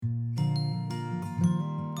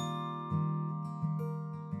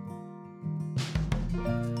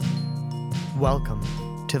Welcome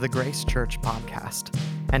to the Grace Church podcast,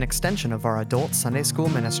 an extension of our adult Sunday school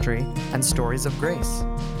ministry and stories of grace.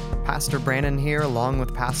 Pastor Brandon here along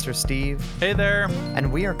with Pastor Steve. Hey there.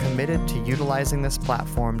 And we are committed to utilizing this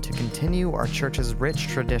platform to continue our church's rich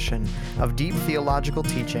tradition of deep theological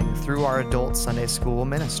teaching through our adult Sunday school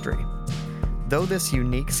ministry. Though this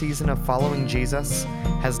unique season of following Jesus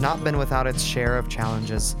has not been without its share of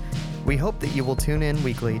challenges, we hope that you will tune in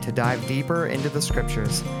weekly to dive deeper into the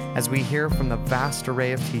scriptures as we hear from the vast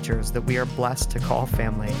array of teachers that we are blessed to call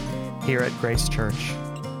family here at Grace Church.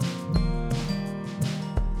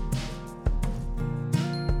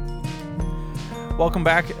 Welcome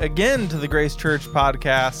back again to the Grace Church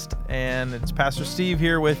podcast, and it's Pastor Steve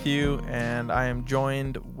here with you, and I am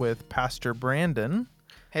joined with Pastor Brandon.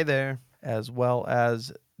 Hey there. As well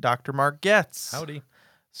as Dr. Mark Getz. Howdy.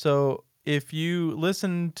 So if you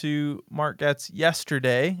listened to Mark Getz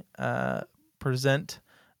yesterday present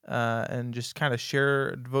and just kind of share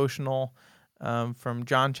a devotional from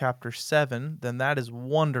John chapter 7, then that is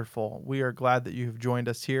wonderful. We are glad that you have joined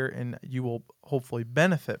us here, and you will hopefully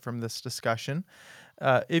benefit from this discussion.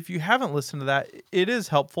 If you haven't listened to that, it is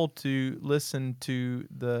helpful to listen to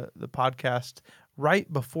the podcast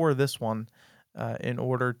right before this one in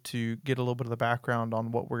order to get a little bit of the background on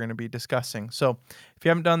what we're going to be discussing. So if you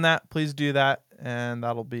haven't done that, please do that, and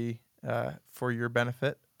that'll be for your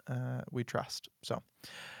benefit, we trust. So,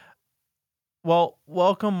 well,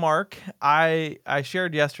 welcome, Mark. I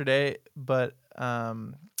shared yesterday, but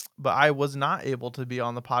I was not able to be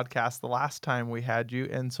on the podcast the last time we had you,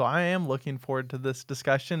 and so I am looking forward to this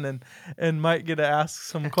discussion and might get to ask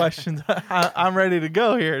some questions. I'm ready to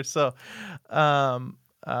go here, so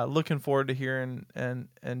looking forward to hearing and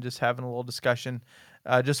just having a little discussion.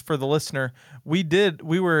 Just for the listener, we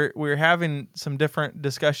were having some different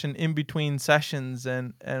discussion in between sessions,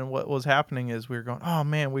 and what was happening is we were going, oh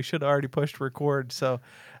man, we should have already pushed record. So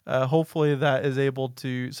hopefully that is able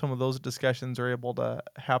to, some of those discussions are able to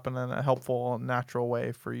happen in a helpful and natural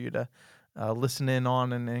way for you to listen in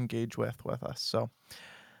on and engage with us. So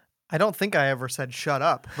I don't think I ever said shut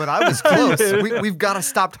up, but I was close. We've got to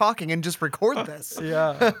stop talking and just record this.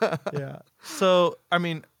 Yeah. So, I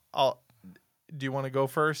mean, do you want to go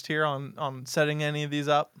first here on setting any of these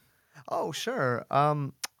up? Oh, sure.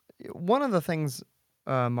 One of the things,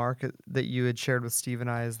 Mark, that you had shared with Steve and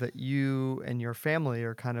I is that you and your family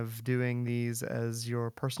are kind of doing these as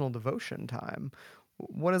your personal devotion time.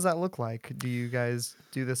 What does that look like? Do you guys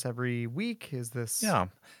do this every week? Is this... Yeah.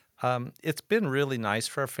 It's been really nice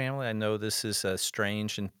for our family. I know this is a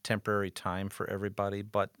strange and temporary time for everybody,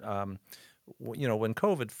 but when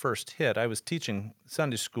COVID first hit, I was teaching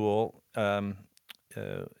Sunday school and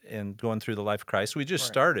going through the life of Christ. We just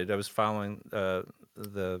started. I was following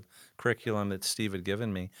the curriculum that Steve had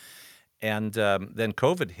given me, and then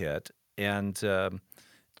COVID hit, and so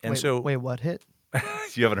wait, what hit?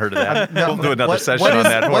 You haven't heard of that? No. We'll do another session on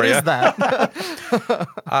that for you. What is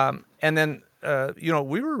that? And then.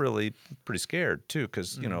 We were really pretty scared too,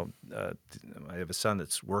 because I have a son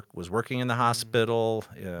was working in the hospital.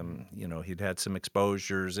 He'd had some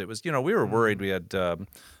exposures. It was, we were worried. We had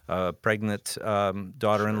a pregnant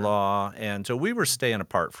daughter-in-law, and so we were staying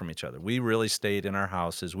apart from each other. We really stayed in our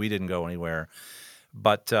houses. We didn't go anywhere,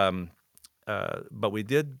 but we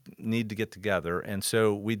did need to get together, and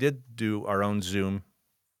so we did do our own Zoom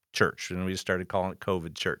church, and we started calling it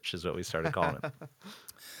COVID Church, is what we started calling it.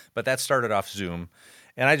 But that started off Zoom,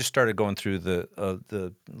 and I just started going through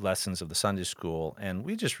the lessons of the Sunday school, and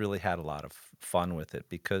we just really had a lot of fun with it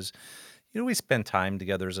because, we spend time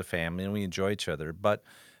together as a family and we enjoy each other, but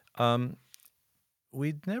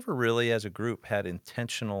we never really, as a group, had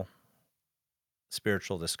intentional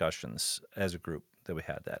spiritual discussions as a group that we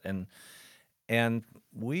had that, and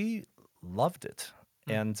we loved it.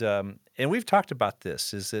 And we've talked about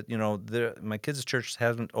this, is that, my kids' church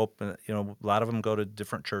hasn't opened, a lot of them go to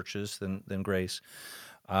different churches than Grace.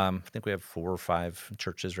 I think we have 4 or 5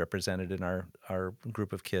 churches represented in our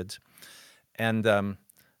group of kids. And none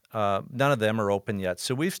of them are open yet.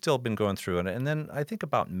 So we've still been going through it. And then I think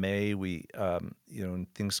about May, we,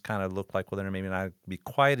 things kind of look like, well, they're maybe not be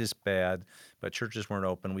quite as bad, but churches weren't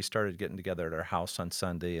open. We started getting together at our house on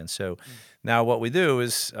Sunday. And so now what we do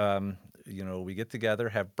is... we get together,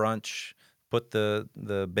 have brunch, put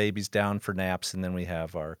the babies down for naps, and then we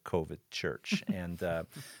have our COVID church. And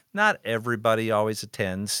not everybody always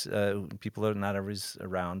attends. People are not always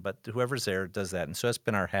around, but whoever's there does that. And so that's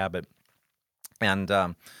been our habit. And,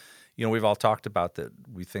 we've all talked about that.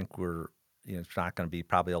 We think it's not going to be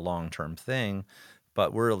probably a long-term thing,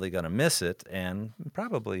 but we're really going to miss it and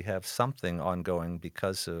probably have something ongoing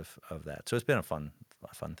because of that. So it's been a fun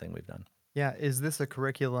thing we've done. Yeah, is this a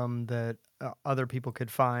curriculum that other people could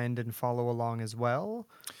find and follow along as well?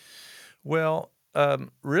 Well,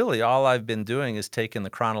 really, all I've been doing is taking the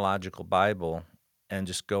chronological Bible and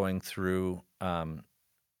just going through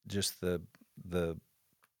just the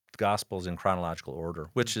Gospels in chronological order,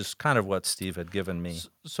 which is kind of what Steve had given me.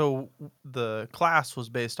 So the class was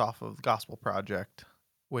based off of Gospel Project,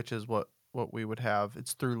 which is what we would have.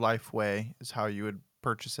 It's through Lifeway is how you would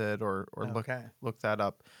purchase it or Okay. look that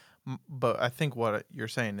up. But I think what you're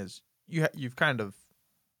saying is you've kind of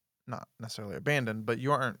not necessarily abandoned, but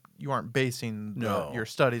you aren't basing No. your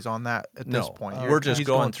studies on that at this No, point. we're just He's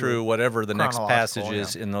going through whatever the next chronological, passage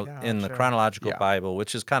is yeah. in the Gotcha. chronological Yeah. Bible,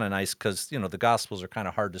 which is kind of nice because the Gospels are kind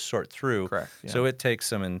of hard to sort through. Correct, yeah. So it takes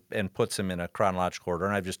them and puts them in a chronological order,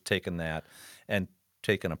 and I've just taken that and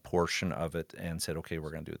taken a portion of it and said, okay, we're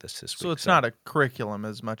going to do this week. So it's not a curriculum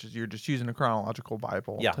as much as you're just using a chronological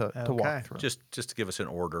Bible Yeah. to Okay. walk through. just to give us an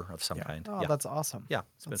order of some kind. Oh, Yeah, that's awesome. yeah,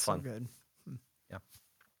 it's been That's so fun. good.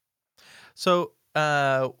 So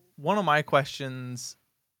one of my questions,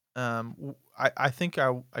 I think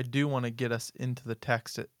I do want to get us into the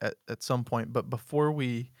text at some point, but before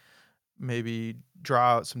we maybe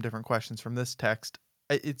draw out some different questions from this text,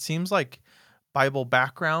 it seems like Bible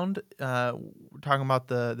background. We're talking about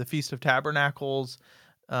the Feast of Tabernacles.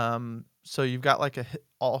 So you've got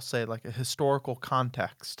I'll say like a historical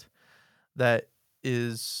context that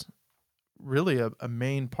is really a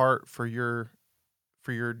main part for your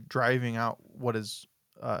driving out what is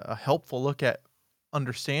a helpful look at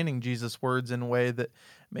understanding Jesus' words in a way that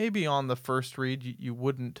maybe on the first read you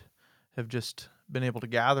wouldn't have just been able to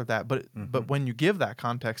gather that, but when you give that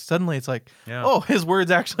context, suddenly it's like, Yeah. oh, his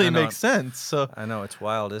words actually I know. make sense. So I know, it's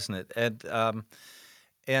wild, isn't it?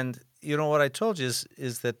 And what I told you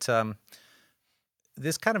is that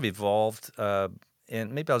this kind of evolved,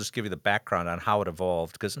 and maybe I'll just give you the background on how it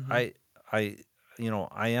evolved because I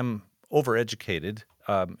am overeducated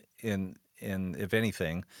in if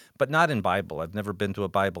anything, but not in Bible. I've never been to a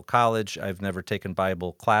Bible college. I've never taken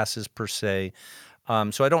Bible classes per se.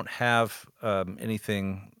 So I don't have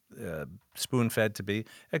anything spoon-fed to be,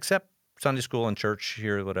 except Sunday school and church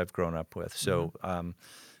here, what I've grown up with. So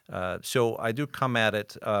so I do come at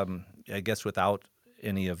it, I guess, without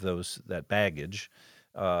any of that baggage,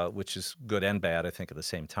 which is good and bad, I think, at the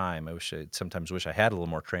same time. I sometimes wish I had a little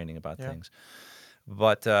more training about things.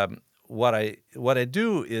 But what I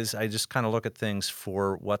do is I just kind of look at things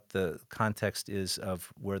for what the context is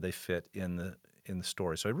of where they fit in the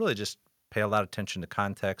story. So I really just pay a lot of attention to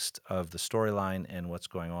context of the storyline and what's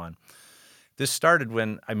going on. This started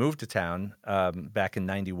when I moved to town back in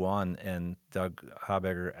 '91, and Doug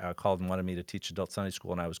Habegger called and wanted me to teach adult Sunday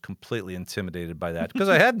school, and I was completely intimidated by that because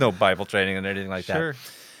I had no Bible training and anything like Sure.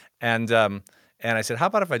 that. And I said, how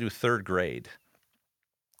about if I do third grade?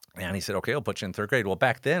 And he said, okay, I'll put you in third grade. Well,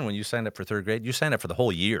 back then, when you signed up for third grade, you signed up for the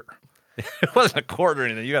whole year. It wasn't a quarter or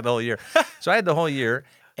anything. You got the whole year. So I had the whole year.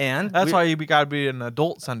 And that's why you got to be an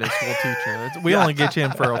adult Sunday school teacher. We only get you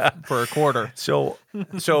in for a quarter. So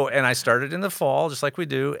and I started in the fall, just like we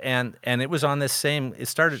do, and it was on this same. It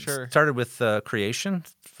started with creation,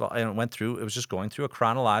 and it went through. It was just going through a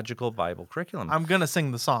chronological Bible curriculum. I'm gonna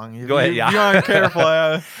sing the song. Go ahead. You aren't careful.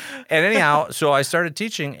 And anyhow, so I started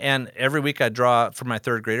teaching, and every week I'd draw for my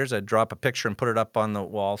third graders. I'd draw up a picture and put it up on the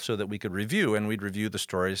wall so that we could review, and we'd review the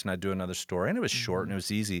stories, and I'd do another story, and it was short and it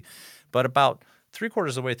was easy, but about 3/4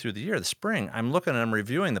 of the way through the year, the spring, I'm looking and I'm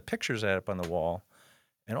reviewing the pictures I had up on the wall,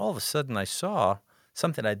 and all of a sudden I saw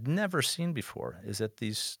something I'd never seen before, is that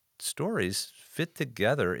these stories fit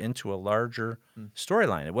together into a larger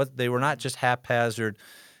storyline. They were not just haphazard,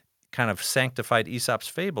 kind of sanctified Aesop's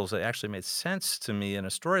fables. They actually made sense to me in a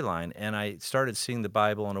storyline, and I started seeing the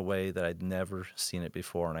Bible in a way that I'd never seen it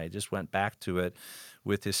before, and I just went back to it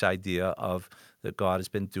with this idea of that God has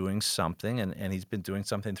been doing something, and he's been doing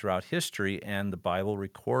something throughout history, and the Bible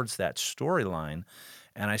records that storyline,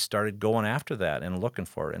 and I started going after that and looking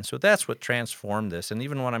for it. And so that's what transformed this. And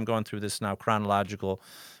even when I'm going through this now chronological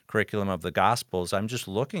curriculum of the Gospels, I'm just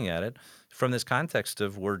looking at it from this context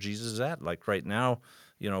of where Jesus is at. Like right now,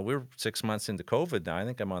 we're 6 months into COVID now. I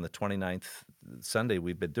think I'm on the 29th Sunday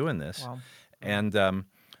we've been doing this. Wow. And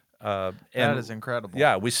that is incredible.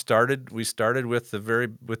 Yeah, we started with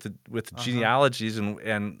the genealogies,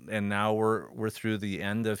 and now we're through the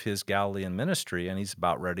end of his Galilean ministry, and he's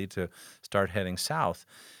about ready to start heading south.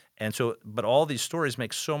 And so, but all these stories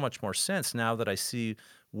make so much more sense now that I see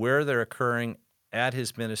where they're occurring at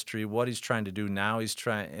his ministry, what he's trying to do now. He's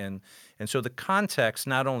trying, and so the context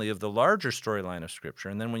not only of the larger storyline of Scripture,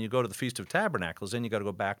 and then when you go to the Feast of Tabernacles, then you got to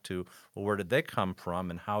go back to, well, where did they come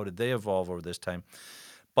from, and how did they evolve over this time?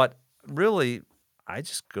 But really, I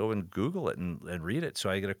just go and Google it and read it. So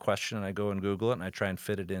I get a question and I go and Google it and I try and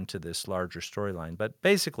fit it into this larger storyline. But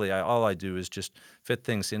basically, all I do is just fit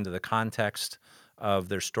things into the context of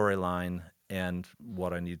their storyline and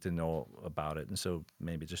what I need to know about it. And so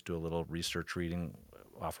maybe just do a little research reading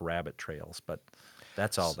off rabbit trails. But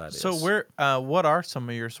that's all that is. So what are some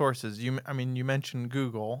of your sources? You mentioned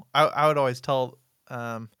Google. I would always tell the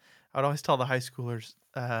high schoolers,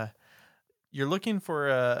 you're looking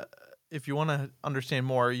for if you want to understand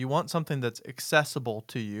more, you want something that's accessible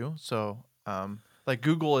to you. So, like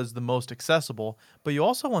Google is the most accessible, but you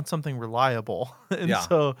also want something reliable. And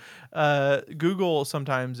so, Google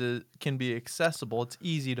sometimes can be accessible. It's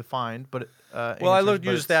easy to find, but I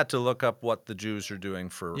use that to look up what the Jews are doing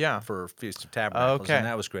for Feast of Tabernacles, and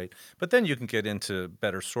that was great. But then you can get into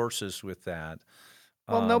better sources with that.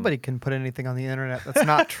 Well, nobody can put anything on the internet that's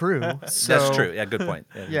not true. So, that's true. Yeah, good point.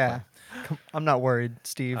 Yeah, I'm not worried,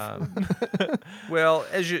 Steve. Well,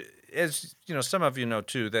 as you know, some of you know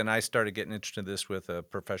too. Then I started getting interested in this with a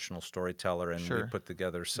professional storyteller, and we put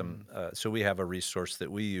together some. So we have a resource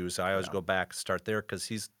that we use. I always go back, start there,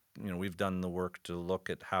 because we've done the work to look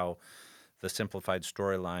at how the simplified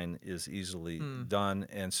storyline is easily done,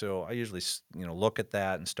 and so I usually look at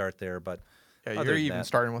that and start there. But you're even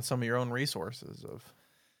starting with some of your own resources of.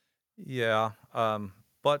 Yeah,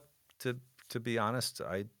 but to be honest,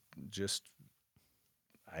 I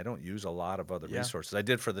don't use a lot of other resources. I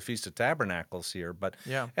did for the Feast of Tabernacles here, but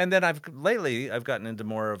and then I've gotten into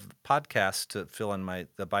more of podcasts to fill in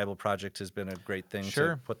the Bible Project has been a great thing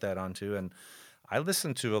to put that onto, and I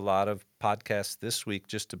listened to a lot of podcasts this week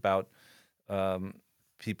just about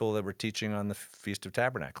people that were teaching on the Feast of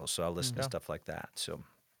Tabernacles. So I'll listen to stuff like that. So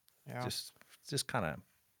just kind of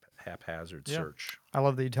haphazard search. I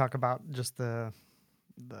love that you talk about just the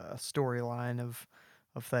storyline of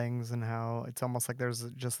things and how it's almost like there's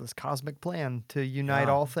just this cosmic plan to unite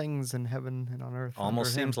all things in heaven and on earth.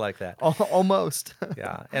 Almost seems like that. Almost.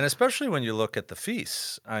 Yeah, and especially when you look at the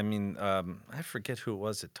feasts. I mean, I forget who it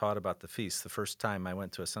was that taught about the feasts. The first time I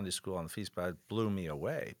went to a Sunday school on the feast, but it blew me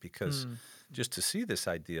away because just to see this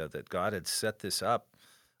idea that God had set this up,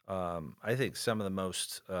 I think some of the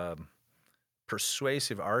most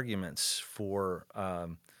persuasive arguments for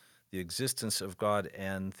the existence of God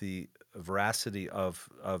and the veracity of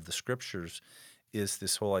the Scriptures is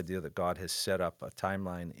this whole idea that God has set up a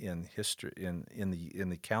timeline in history in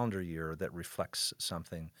the calendar year that reflects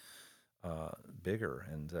something bigger,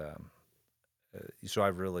 and so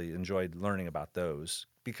I've really enjoyed learning about those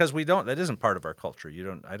because that isn't part of our culture.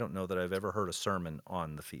 I don't know that I've ever heard a sermon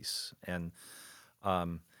on the feasts, and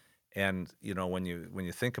when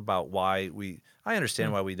you think about why I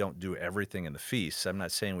understand why we don't do everything in the feasts. I'm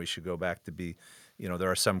not saying we should go back to be, there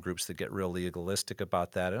are some groups that get real legalistic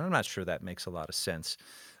about that, and I'm not sure that makes a lot of sense.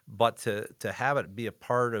 But to have it be a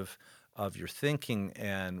part of your thinking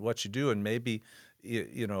and what you do, and maybe,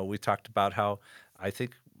 we talked about how I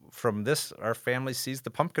think from this, our family sees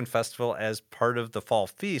the Pumpkin Festival as part of the fall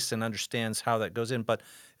feast and understands how that goes in. But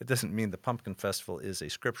it doesn't mean the Pumpkin Festival is a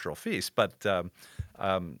scriptural feast. But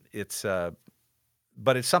it's something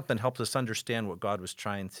that helps us understand what God was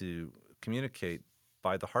trying to communicate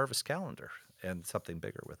by the harvest calendar and something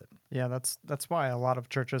bigger with it. Yeah, that's why a lot of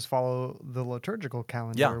churches follow the liturgical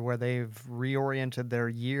calendar, where they've reoriented their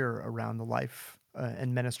year around the life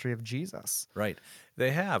and ministry of Jesus. Right,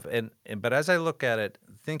 they have, but as I look at it,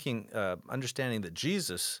 thinking, understanding that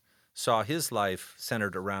Jesus saw his life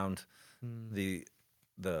centered around the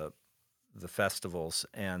festivals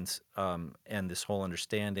and this whole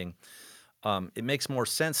understanding, it makes more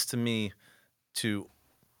sense to me to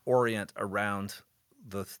orient around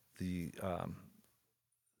the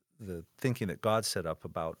thinking that God set up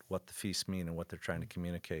about what the feasts mean and what they're trying to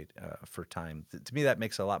communicate for time. To me, that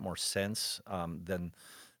makes a lot more sense than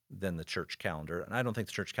the church calendar. And I don't think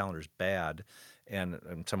the church calendar is bad. And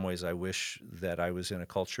in some ways, I wish that I was in a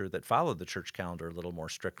culture that followed the church calendar a little more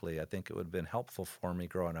strictly. I think it would have been helpful for me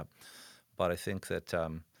growing up. But I think that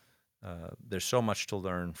there's so much to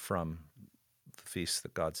learn from the feasts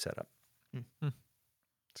that God set up.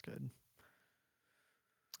 That's good.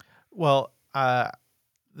 Well,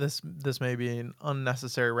 this may be an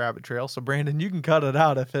unnecessary rabbit trail, so Brandon, you can cut it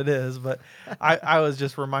out if it is. But I was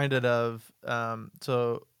just reminded of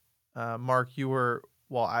Mark, you were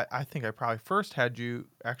I think I probably first had you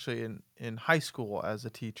actually in high school as a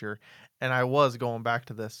teacher, and I was going back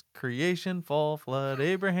to this creation, fall, flood,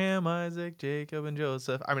 Abraham, Isaac, Jacob, and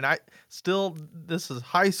Joseph. I mean, this is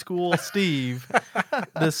high school Steve,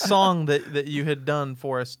 this song that you had done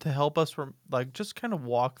for us to help us from just kind of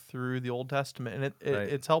walk through the Old Testament, and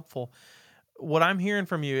it's helpful. What I'm hearing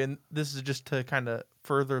from you, and this is just to kind of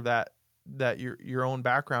further that that your own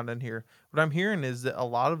background in here. What I'm hearing is that a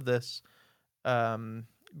lot of this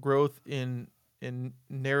growth in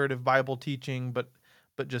narrative Bible teaching, but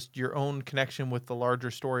just your own connection with the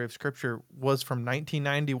larger story of Scripture was from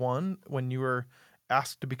 1991 when you were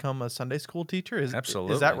asked to become a Sunday school teacher. Is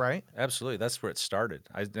that right? Absolutely. That's where it started.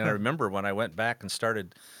 I remember when I went back and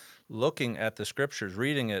started looking at the Scriptures,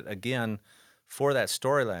 reading it again for that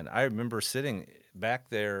storyline. I remember sitting back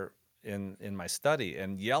there in my study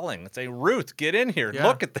and yelling and saying, "Ruth, get in here! Yeah.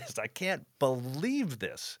 Look at this! I can't believe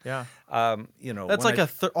this!" Yeah. That's like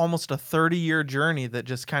almost a 30-year journey that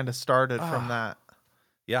just kind of started from that.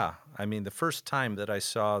 Yeah, I mean, the first time that I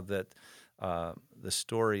saw that the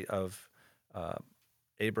story of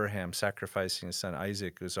Abraham sacrificing his son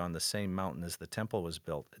Isaac was on the same mountain as the temple was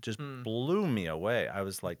built, it just blew me away. I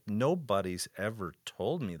was like, nobody's ever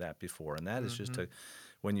told me that before, and that is just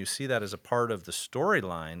when you see that as a part of the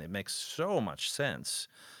storyline, it makes so much sense.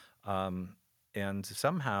 And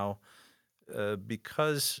somehow,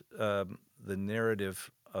 because the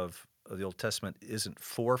narrative of the Old Testament isn't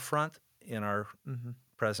forefront in our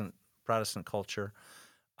present Protestant culture,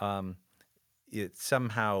 it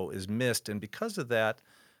somehow is missed. And because of that,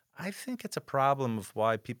 I think it's a problem of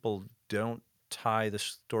why people don't tie the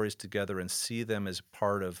stories together and see them as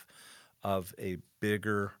part of a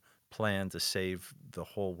bigger plan to save the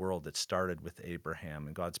whole world that started with Abraham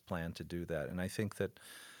and God's plan to do that. And I think that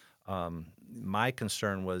my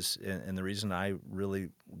concern was, and the reason I really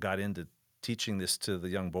got into teaching this to the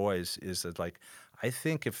young boys is that, like, I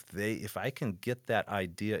think if I can get that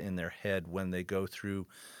idea in their head when they go through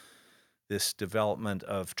this development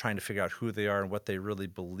of trying to figure out who they are and what they really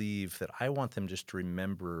believe, that I want them just to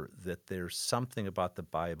remember that there's something about the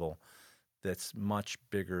Bible that's much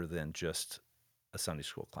bigger than just a Sunday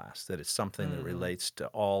school class, that it's something that relates to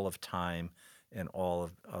all of time and all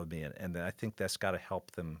of me. And I think that's got to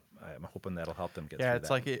help them. I'm hoping that'll help them get through that. Yeah, it's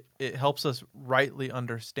like it helps us rightly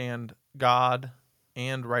understand God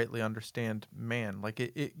and rightly understand man. Like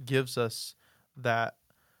it gives us that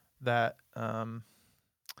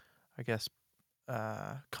I guess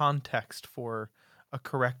context for a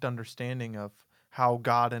correct understanding of how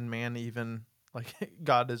God and man, even like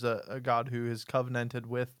God is a God who is covenanted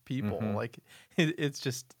with people. Like it's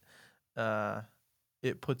just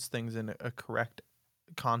it puts things in a correct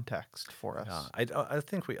context for us. Yeah, I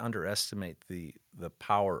think we underestimate the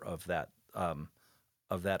power of that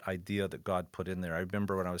idea that God put in there. I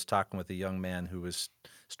remember when I was talking with a young man who was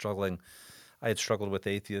struggling. I had struggled with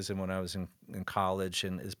atheism when I was in college,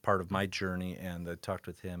 and as part of my journey, and I talked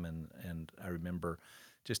with him, and I remember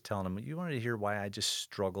just telling him, "You wanted to hear why I just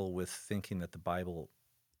struggle with thinking that the Bible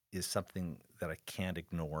is something that I can't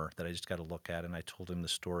ignore, that I just got to look at." And I told him the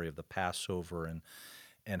story of the Passover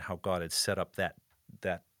and how God had set up that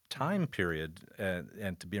time period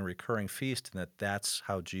and to be a recurring feast, and that's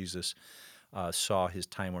how Jesus saw his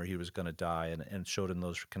time where he was going to die, and showed him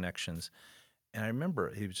those connections. And I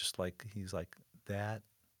remember he was just like, that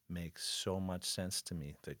makes so much sense to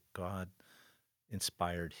me, that God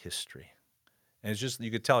inspired history. And it's just, you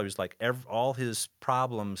could tell he was like, all his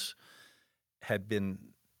problems had been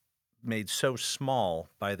made so small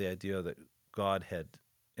by the idea that God had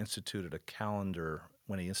instituted a calendar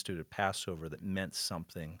when he instituted Passover that meant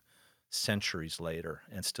something centuries later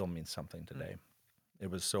and still means something today. It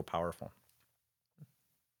was so powerful.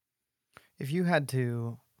 If you had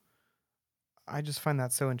to, I just find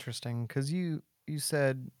that so interesting because you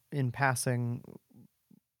said in passing,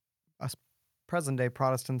 us present-day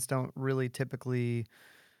Protestants don't really typically,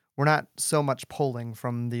 we're not so much pulling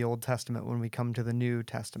from the Old Testament when we come to the New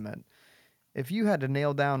Testament. If you had to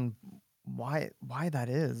nail down why that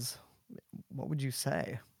is, what would you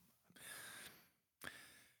say?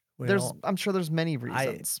 Well, I'm sure there's many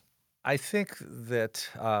reasons. I think that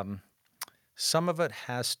some of it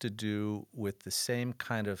has to do with the same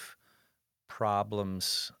kind of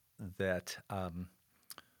problems that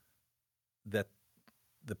that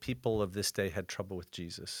the people of this day had trouble with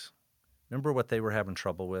Jesus. Remember what they were having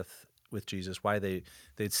trouble with Jesus, why they'd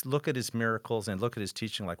look at his miracles and look at his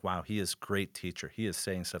teaching like, wow, he is a great teacher. He is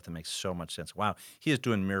saying stuff that makes so much sense. Wow, he is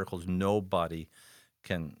doing miracles nobody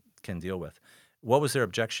can deal with. What was their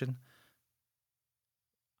objection?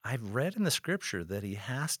 I've read in the scripture that he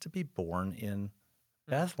has to be born in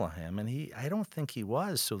Bethlehem, and I don't think he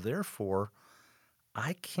was, so therefore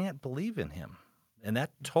I can't believe in him. And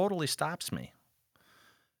that totally stops me.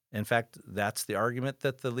 In fact, that's the argument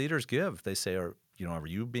that the leaders give. They say, are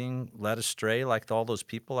you being led astray like all those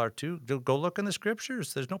people are too? Go look in the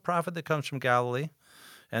scriptures. There's no prophet that comes from Galilee.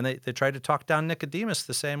 And they tried to talk down Nicodemus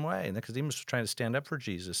the same way. Nicodemus was trying to stand up for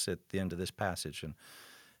Jesus at the end of this passage.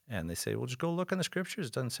 And they say, well, just go look in the scriptures.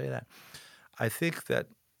 It doesn't say that. I think that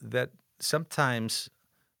sometimes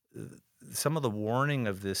some of the warning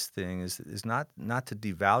of this thing is not to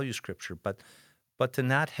devalue Scripture, but to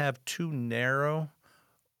not have too narrow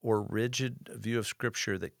or rigid view of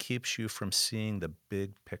Scripture that keeps you from seeing the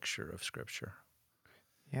big picture of Scripture.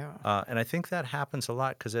 Yeah. And I think that happens a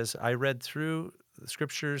lot because as I read through the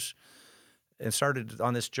Scriptures and started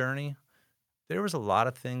on this journey, there was a lot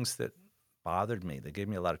of things that bothered me. They gave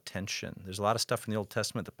me a lot of tension. There's a lot of stuff in the Old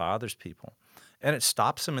Testament that bothers people. And it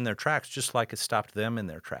stops them in their tracks just like it stopped them in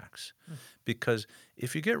their tracks. Because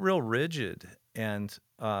if you get real rigid and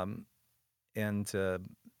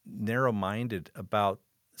narrow-minded about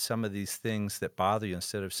some of these things that bother you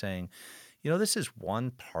instead of saying, this is one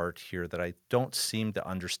part here that I don't seem to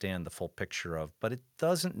understand the full picture of, but it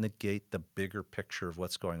doesn't negate the bigger picture of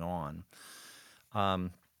what's going on.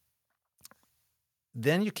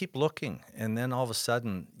 Then you keep looking, and then all of a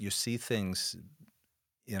sudden you see things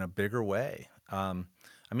in a bigger way.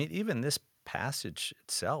 Even this passage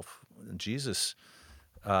itself, Jesus,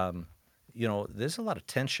 there's a lot of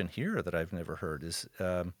tension here that I've never heard.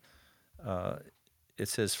 It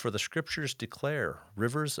says, "For the Scriptures declare,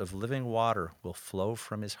 rivers of living water will flow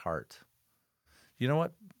from his heart." You know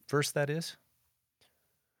what verse that is?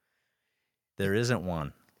 There isn't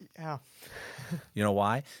one. Yeah. You know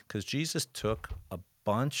why? Because Jesus took a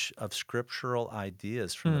bunch of scriptural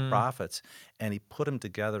ideas from the prophets and he put them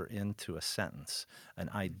together into a sentence, an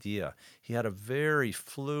idea. He had a very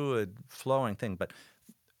fluid, flowing thing, but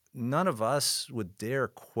none of us would dare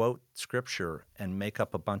quote scripture and make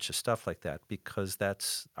up a bunch of stuff like that because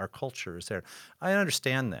that's our culture is there. I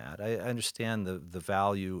understand that. I understand the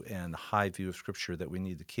value and the high view of scripture that we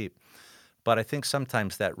need to keep. But I think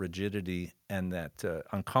sometimes that rigidity and that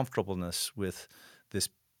uncomfortableness with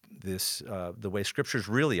the way scriptures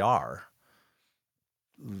really are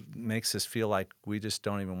makes us feel like we just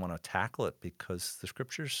don't even want to tackle it because the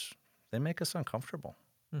scriptures, they make us uncomfortable.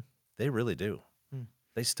 They really do.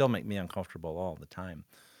 They still make me uncomfortable all the time.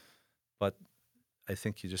 But I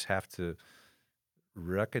think you just have to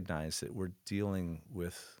recognize that we're dealing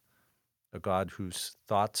with a God whose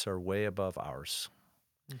thoughts are way above ours.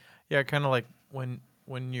 Yeah, kind of like when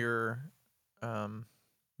you're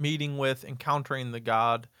meeting with, encountering the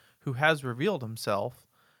God who has revealed himself,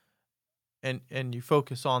 and you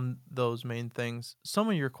focus on those main things, some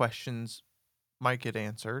of your questions might get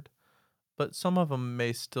answered, but some of them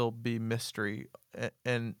may still be mystery,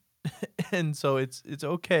 and and so it's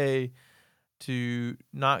okay to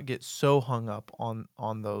not get so hung up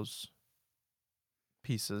on those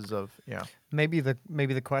pieces of Maybe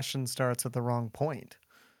the question starts at the wrong point.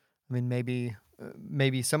 I mean,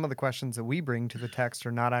 maybe some of the questions that we bring to the text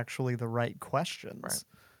are not actually the right questions. Right.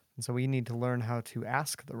 And so we need to learn how to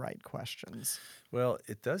ask the right questions. Well,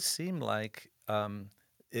 it does seem like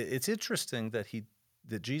it's interesting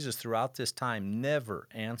that Jesus throughout this time never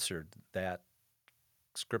answered that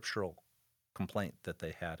scriptural complaint that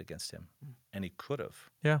they had against him. And he could have.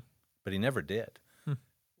 Yeah. But he never did.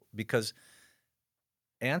 Because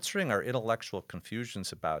answering our intellectual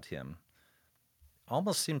confusions about him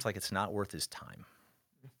almost seems like it's not worth his time.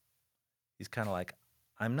 He's kind of like,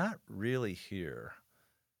 I'm not really here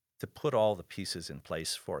to put all the pieces in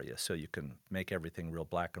place for you so you can make everything real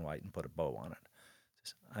black and white and put a bow on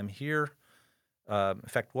it. I'm here. In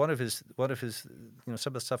fact, one of his, some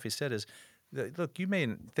of the stuff he said is, look, you may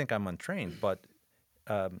think I'm untrained, but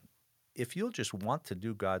if you'll just want to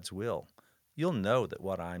do God's will, you'll know that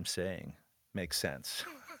what I'm saying makes sense.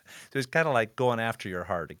 So it's kind of like going after your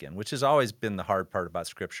heart again, which has always been the hard part about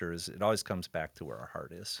Scripture, is it always comes back to where our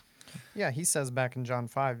heart is. Yeah, he says back in John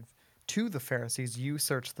 5, to the Pharisees, you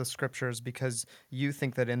search the Scriptures because you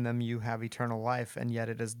think that in them you have eternal life, and yet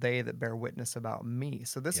it is they that bear witness about me.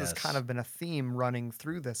 So this has kind of been a theme running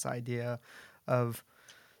through this idea of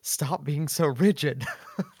stop being so rigid.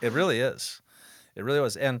 It really is. It really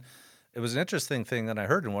was. And it was an interesting thing that I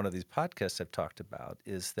heard in one of these podcasts I've talked about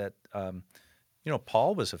is that,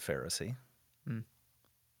 Paul was a Pharisee,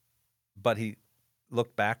 but he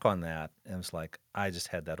looked back on that and was like, I just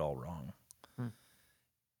had that all wrong.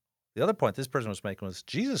 The other point this person was making was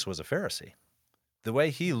Jesus was a Pharisee. The way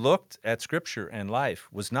he looked at Scripture and life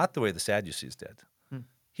was not the way the Sadducees did.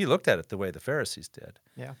 He looked at it the way the Pharisees did.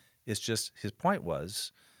 Yeah. It's just his point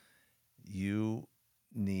was you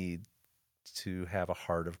need to have a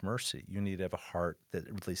heart of mercy. You need to have a heart that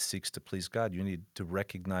really seeks to please God. You need to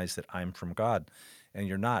recognize that I'm from God and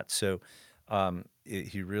you're not. So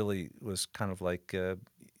he really was kind of like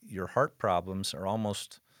your heart problems are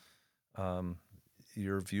almost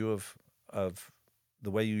your view of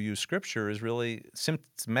the way you use Scripture is really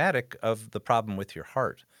symptomatic of the problem with your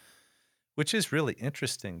heart, which is really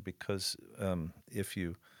interesting because if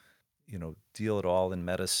you deal at all in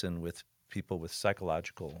medicine with people with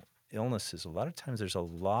psychological illnesses, a lot of times there's a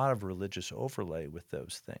lot of religious overlay with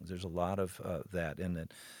those things. There's a lot of that in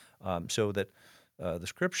it. So that the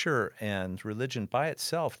Scripture and religion by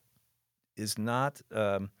itself is not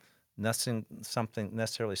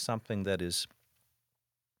necessarily something that is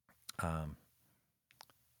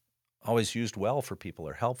always used well for people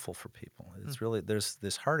or helpful for people. It's really, there's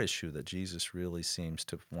this heart issue that Jesus really seems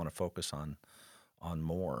to want to focus on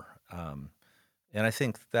more. And I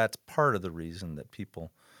think that's part of the reason that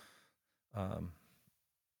people,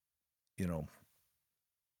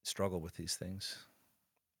 struggle with these things,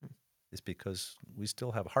 is because we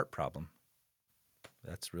still have a heart problem.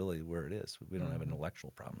 That's really where it is. We don't have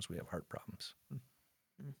intellectual problems. We have heart problems.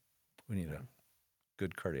 We need a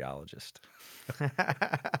good cardiologist.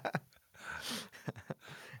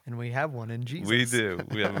 And we have one in Jesus. We do.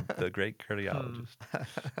 We have a great cardiologist.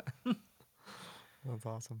 That's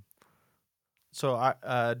awesome. So,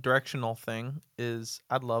 a directional thing is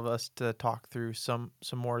I'd love us to talk through some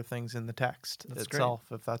more things in the text itself,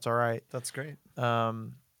 if that's all right. That's great.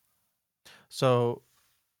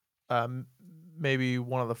 Maybe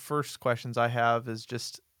one of the first questions I have is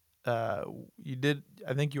just, I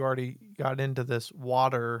think you already got into this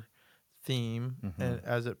water theme and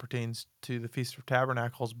as it pertains to the Feast of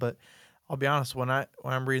Tabernacles, but I'll be honest, when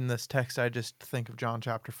I'm reading this text, I just think of John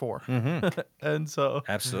chapter 4. And so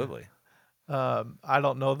Absolutely. I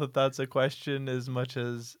don't know that that's a question as much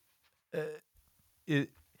as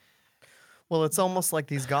Well, it's almost like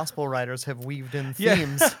these gospel writers have weaved in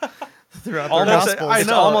themes throughout their Almost, gospels. it's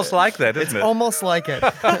almost like that, isn't it? Almost like it.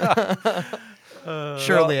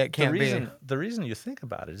 Surely it can't be. The reason you think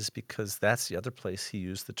about it is because that's the other place he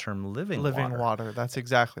used the term living water. That's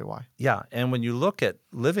exactly why. Yeah, and when you look at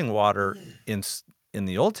living water in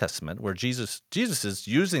the Old Testament, where Jesus is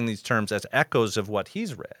using these terms as echoes of what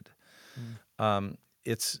he's read,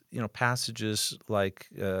 it's passages like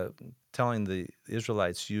telling the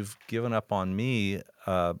Israelites, "You've given up on me,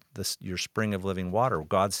 your spring of living water."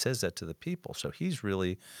 God says that to the people. So he's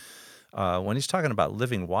really, when he's talking about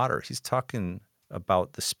living water, he's talking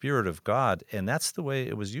about the Spirit of God, and that's the way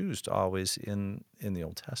it was used always in the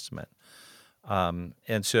Old Testament.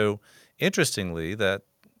 And so, interestingly, that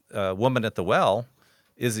woman at the well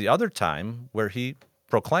is the other time where he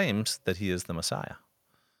proclaims that he is the Messiah.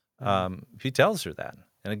 He tells her that.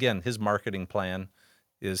 And again, his marketing plan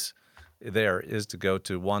is to go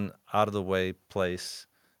to one out-of-the-way place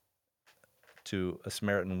to a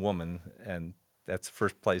Samaritan woman, and that's the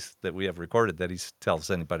first place that we have recorded that he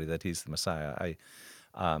tells anybody that he's the Messiah.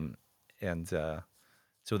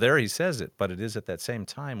 So there he says it, but it is at that same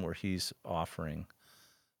time where he's offering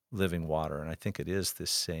living water, and I think it is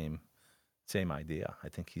this same idea. I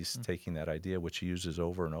think he's taking that idea, which he uses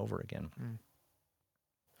over and over again.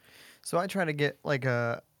 So I try to get like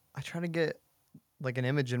an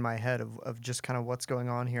image in my head of just kind of what's going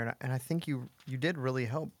on here, and I think you did really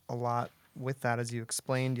help a lot with that as you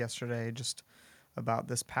explained yesterday, just about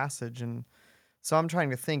this passage. And so I'm trying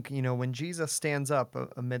to think, when Jesus stands up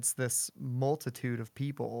amidst this multitude of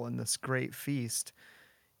people and this great feast,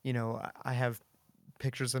 I have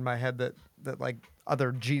pictures in my head that like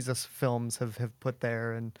other Jesus films have put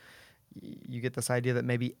there, and you get this idea that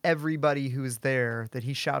maybe everybody who's there, that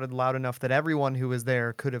he shouted loud enough that everyone who was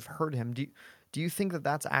there could have heard him. Do you think that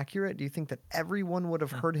that's accurate? Do you think that everyone would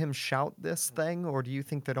have heard him shout this thing? Or do you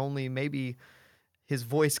think that only maybe his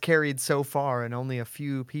voice carried so far and only a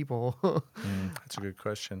few people? That's a good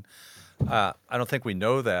question. I don't think we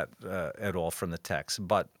know that at all from the text,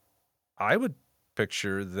 but I would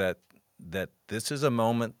picture that this is a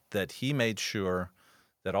moment that he made sure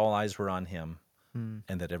that all eyes were on him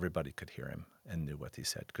and that everybody could hear him and knew what he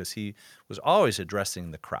said, because he was always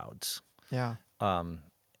addressing the crowds. Yeah.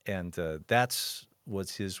 And that's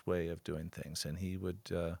was his way of doing things, and he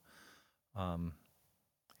would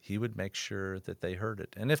make sure that they heard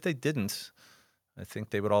it. And if they didn't, I think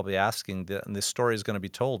they would all be asking, and this story is going to be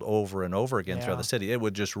told over and over again throughout the city. It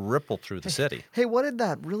would just ripple through the city. Hey, what did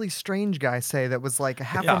that really strange guy say that was like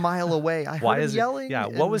half a mile away? I heard him yelling.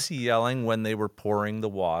 What was he yelling when they were pouring the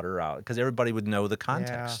water out? Because everybody would know the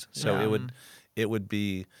context. So it would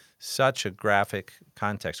be such a graphic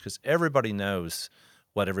context, because everybody knows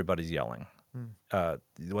what everybody's yelling,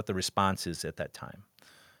 what the response is at that time.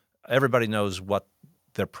 Everybody knows what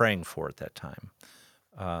they're praying for at that time.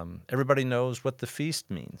 Everybody knows what the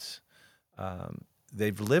feast means.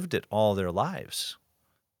 They've lived it all their lives.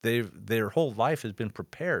 Their whole life has been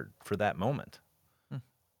prepared for that moment.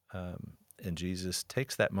 And Jesus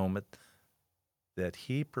takes that moment that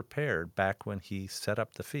he prepared back when he set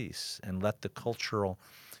up the feasts and let the cultural,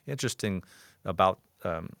 interesting about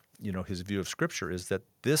his view of Scripture is that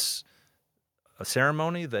this a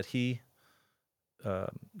ceremony that he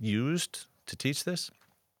used to teach this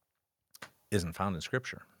isn't found in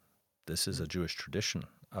Scripture. This is a Jewish tradition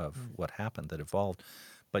of what happened that evolved,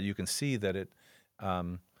 but you can see that it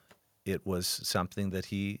was something that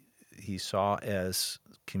he saw as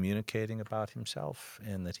communicating about himself,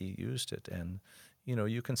 and that he used it. And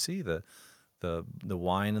you can see the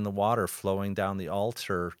wine and the water flowing down the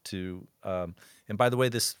altar to. And by the way,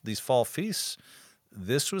 these fall feasts,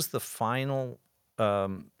 this was the final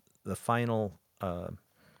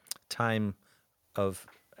time of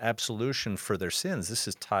absolution for their sins. This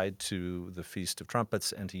is tied to the Feast of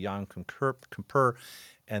Trumpets and to Yom Kippur,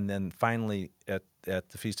 and then finally at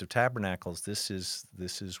the Feast of Tabernacles, this is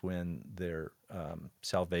when their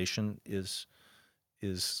salvation is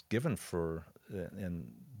given for,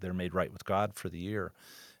 and they're made right with God for the year.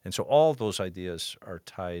 And so all those ideas are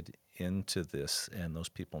tied into this, and those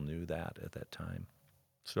people knew that at that time.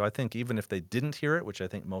 So I think even if they didn't hear it, which I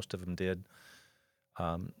think most of them did,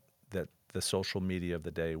 that the social media of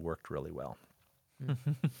the day worked really well.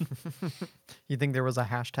 You think there was a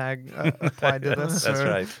hashtag applied to this? That's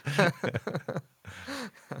right.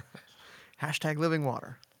 Hashtag living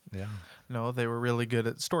water. Yeah. No, they were really good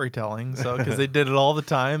at storytelling, so because they did it all the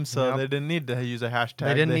time, so Yep. they didn't need to use a hashtag.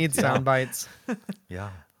 They didn't need sound bites.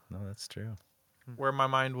 Yeah. No, that's true. Where my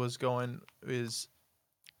mind was going is,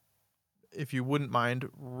 if you wouldn't mind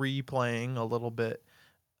replaying a little bit,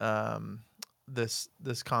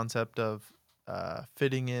 this concept of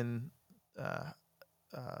fitting in,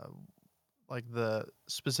 like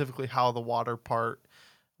specifically how the water part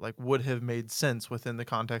would have made sense within the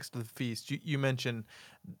context of the feast. You mentioned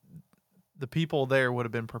the people there would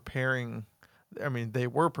have been preparing. I mean, they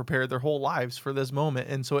were prepared their whole lives for this moment,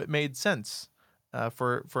 and so it made sense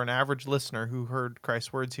for an average listener who heard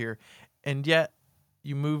Christ's words here. And yet,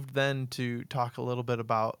 you moved then to talk a little bit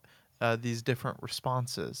about these different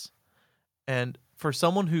responses. And for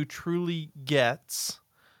someone who truly gets,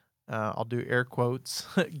 I'll do air quotes,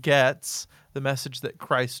 gets the message that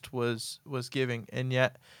Christ was giving, and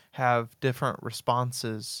yet have different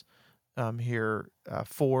responses here,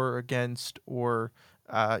 for, against, or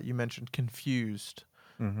you mentioned confused.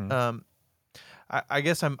 Mm-hmm. I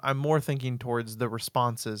guess I'm more thinking towards the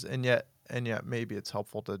responses, and yet maybe it's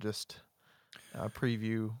helpful to just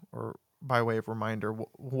preview, or by way of reminder,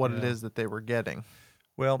 what it is that they were getting.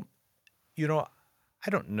 Well, I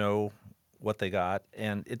don't know what they got,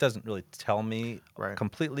 and it doesn't really tell me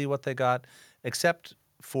completely what they got, except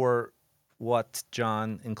for what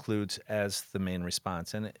John includes as the main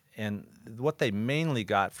response. And what they mainly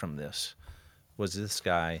got from this was this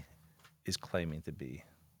guy is claiming to be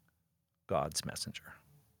God's messenger.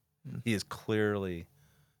 He is clearly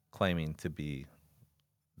claiming to be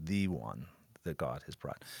the one that God has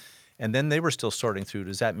brought. And then they were still sorting through,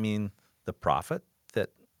 does that mean the prophet that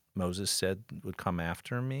Moses said would come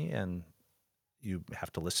after me and you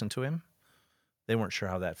have to listen to him? They weren't sure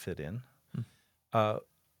how that fit in.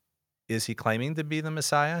 Is he claiming to be the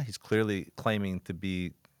Messiah? He's clearly claiming to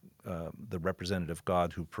be the representative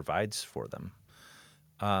God who provides for them.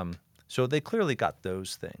 So they clearly got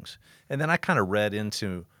those things. And then I kind of read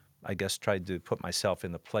into, I guess, tried to put myself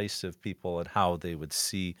in the place of people and how they would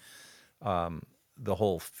see the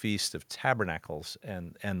whole Feast of Tabernacles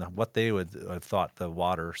and what they would have thought the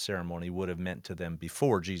water ceremony would have meant to them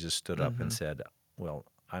before Jesus stood up and said, well,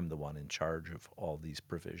 I'm the one in charge of all these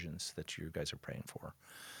provisions that you guys are praying for.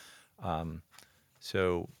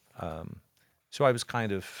 So I was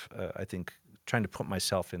kind of, I think, trying to put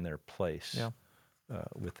myself in their place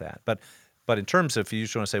with that. But in terms of, you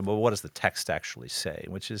just want to say, well, what does the text actually say?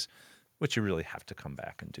 Which you really have to come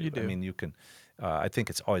back and do. You do. I mean, you can. I think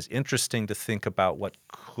it's always interesting to think about what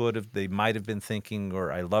they might have been thinking,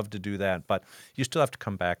 or I love to do that. But you still have to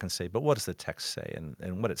come back and say, but what does the text say?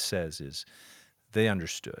 And what it says is, they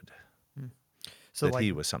understood that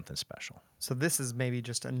he was something special. So this is maybe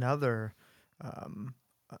just another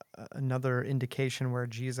indication where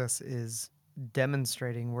Jesus is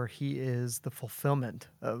demonstrating where he is the fulfillment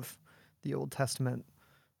of the Old Testament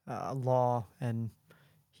law, and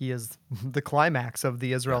he is the climax of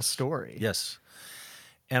the Israel story. Yes.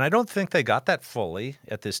 And I don't think they got that fully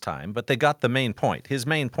at this time, but they got the main point. His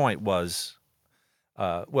main point was,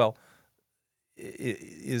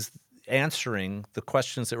 is answering the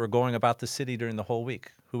questions that were going about the city during the whole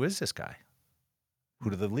week. Who is this guy? Who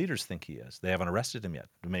do the leaders think he is? They haven't arrested him yet.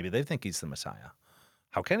 Maybe they think he's the Messiah.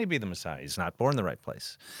 How can he be the Messiah? He's not born in the right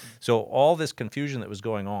place. So all this confusion that was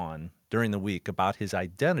going on during the week about his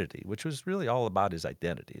identity, which was really all about his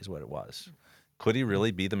identity is what it was. Could he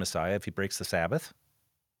really be the Messiah if he breaks the Sabbath?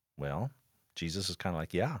 Well, Jesus is kind of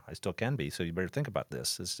like, yeah, I still can be, so you better think about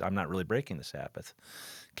this. I'm not really breaking the Sabbath.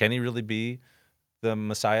 Can he really be the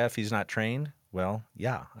Messiah if he's not trained? Well,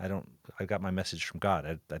 yeah, I got my message from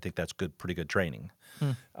God. I think that's pretty good training.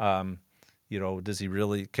 Can he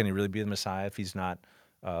really be the Messiah if he's not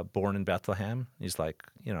born in Bethlehem? He's like,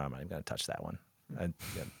 I'm not even going to touch that one. I'm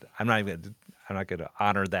not going to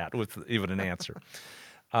honor that with even an answer.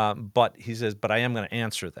 But he says, but I am going to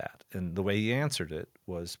answer that. And the way he answered it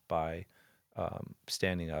was by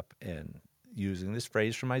standing up and using this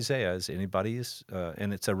phrase from Isaiah,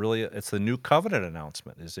 and it's the new covenant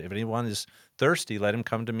announcement, is if anyone is thirsty, let him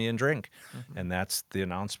come to me and drink. Mm-hmm. And that's the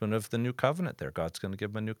announcement of the new covenant there. God's going to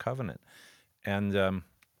give him a new covenant. And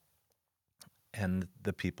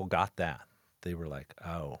the people got that. They were like,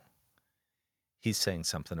 oh, he's saying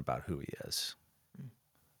something about who he is.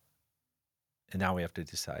 And now we have to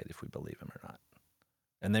decide if we believe him or not.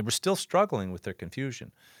 And they were still struggling with their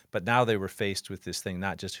confusion. But now they were faced with this thing,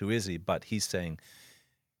 not just who is he, but he's saying,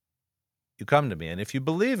 you come to me, and if you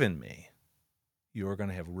believe in me, you're going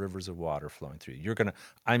to have rivers of water flowing through you.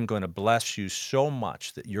 I'm going to bless you so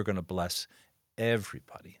much that you're going to bless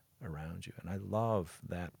everybody around you. And I love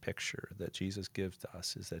that picture that Jesus gives to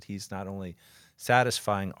us, is that he's not only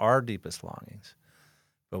satisfying our deepest longings,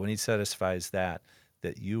 but when he satisfies that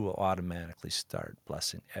you will automatically start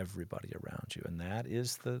blessing everybody around you. And that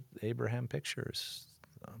is the Abraham pictures.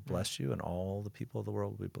 Bless you, and all the people of the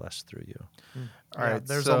world will be blessed through you. All right,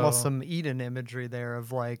 there's almost some Eden imagery there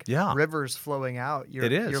of rivers flowing out.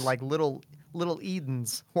 It is. You're like little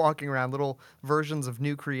Edens walking around, little versions of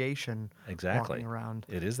new creation. Exactly. Walking around.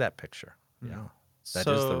 It is that picture. Yeah. That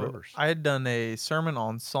is the rivers. I had done a sermon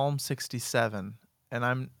on Psalm 67, and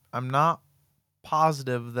I'm not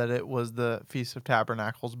positive that it was the Feast of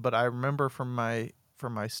Tabernacles, but I remember from my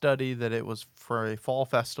study that it was for a fall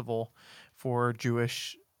festival for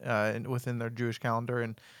Jewish within their Jewish calendar,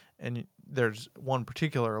 and there's one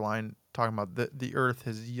particular line talking about the earth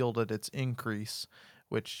has yielded its increase,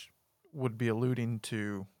 which would be alluding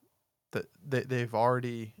to that they've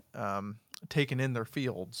already taken in their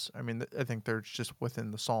fields. I mean, I think there's just within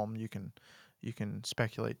the psalm you can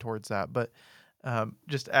speculate towards that, but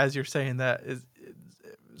just as you're saying that is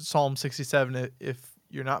Psalm 67, if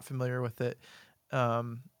you're not familiar with it,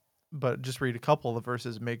 but just read a couple of the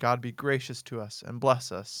verses. May God be gracious to us and bless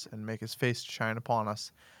us and make his face to shine upon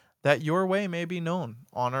us, that your way may be known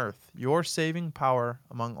on earth, your saving power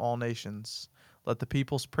among all nations. Let the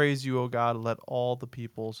peoples praise you, O God. Let all the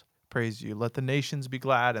peoples praise you. Let the nations be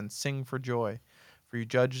glad and sing for joy, for you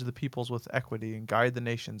judge the peoples with equity and guide the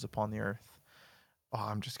nations upon the earth. Oh,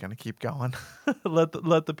 I'm just going to keep going. Let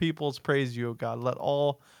the peoples praise you, O God. Let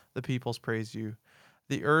all the peoples praise you.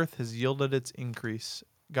 The earth has yielded its increase.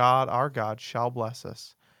 God, our God, shall bless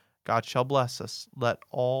us. God shall bless us. Let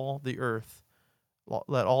all the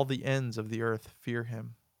ends of the earth fear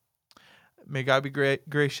him. May God be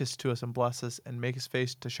gracious to us and bless us and make his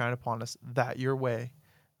face to shine upon us, that your way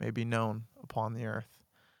may be known upon the earth.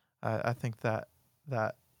 I think that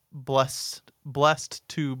blessed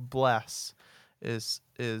to bless is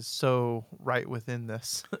so right within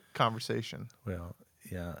this conversation. Well,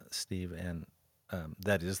 yeah, Steve, and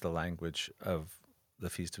that is the language of the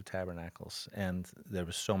Feast of Tabernacles. And there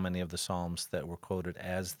were so many of the Psalms that were quoted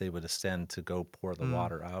as they would ascend to go pour the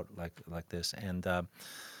water out like this. And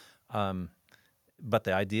but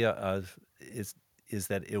the idea is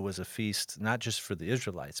that it was a feast not just for the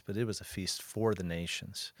Israelites, but it was a feast for the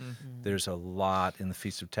nations. Mm-hmm. There's a lot in the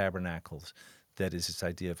Feast of Tabernacles that is this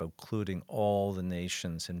idea of including all the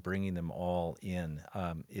nations and bringing them all in.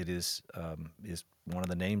 It is one of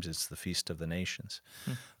the names. It's the Feast of the Nations,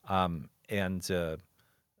 and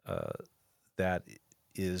that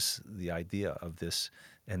is the idea of this.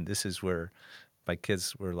 And this is where my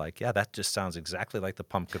kids were like, "Yeah, that just sounds exactly like the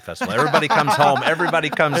Pumpkin Festival. Everybody comes home. Everybody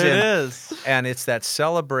comes in. It is, and it's that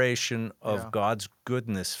celebration of God's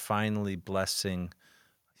goodness finally blessing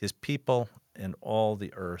His people and all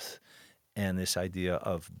the earth." And this idea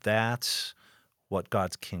of that's what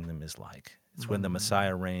God's kingdom is like. It's when the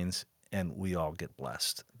Messiah reigns and we all get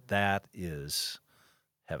blessed. That is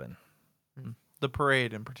heaven. The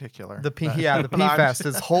parade in particular. The P-Fest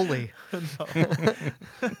is holy.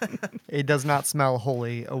 It does not smell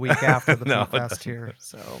holy a week after the P-Fest here.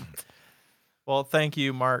 So, well, thank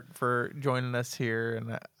you, Mark, for joining us here.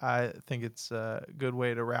 And I think it's a good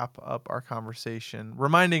way to wrap up our conversation,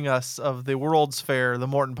 reminding us of the World's Fair, the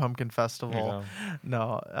Morton Pumpkin Festival.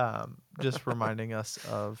 Just reminding us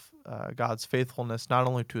of God's faithfulness, not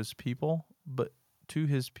only to his people, but to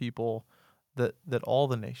his people, that all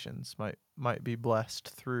the nations might be blessed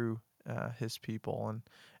through his people.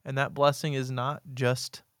 And that blessing is not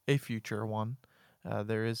just a future one.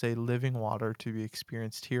 There is a living water to be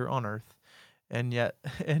experienced here on earth. And yet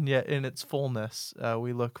in its fullness,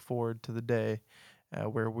 we look forward to the day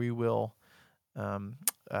where we will,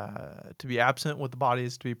 to be absent with the body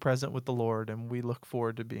is to be present with the Lord, and we look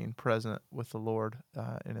forward to being present with the Lord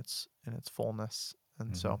in its fullness.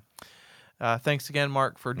 And so, thanks again,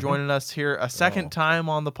 Mark, for joining us here a second time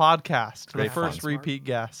on the podcast, Great the first fun. repeat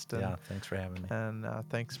guest. And, Thanks for having me. And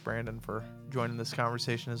thanks, Brandon, for joining this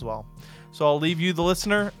conversation as well. So I'll leave you, the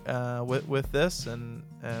listener, with this, and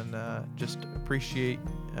just appreciate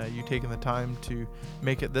you taking the time to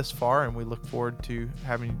make it this far, and we look forward to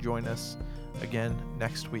having you join us again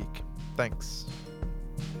next week. Thanks.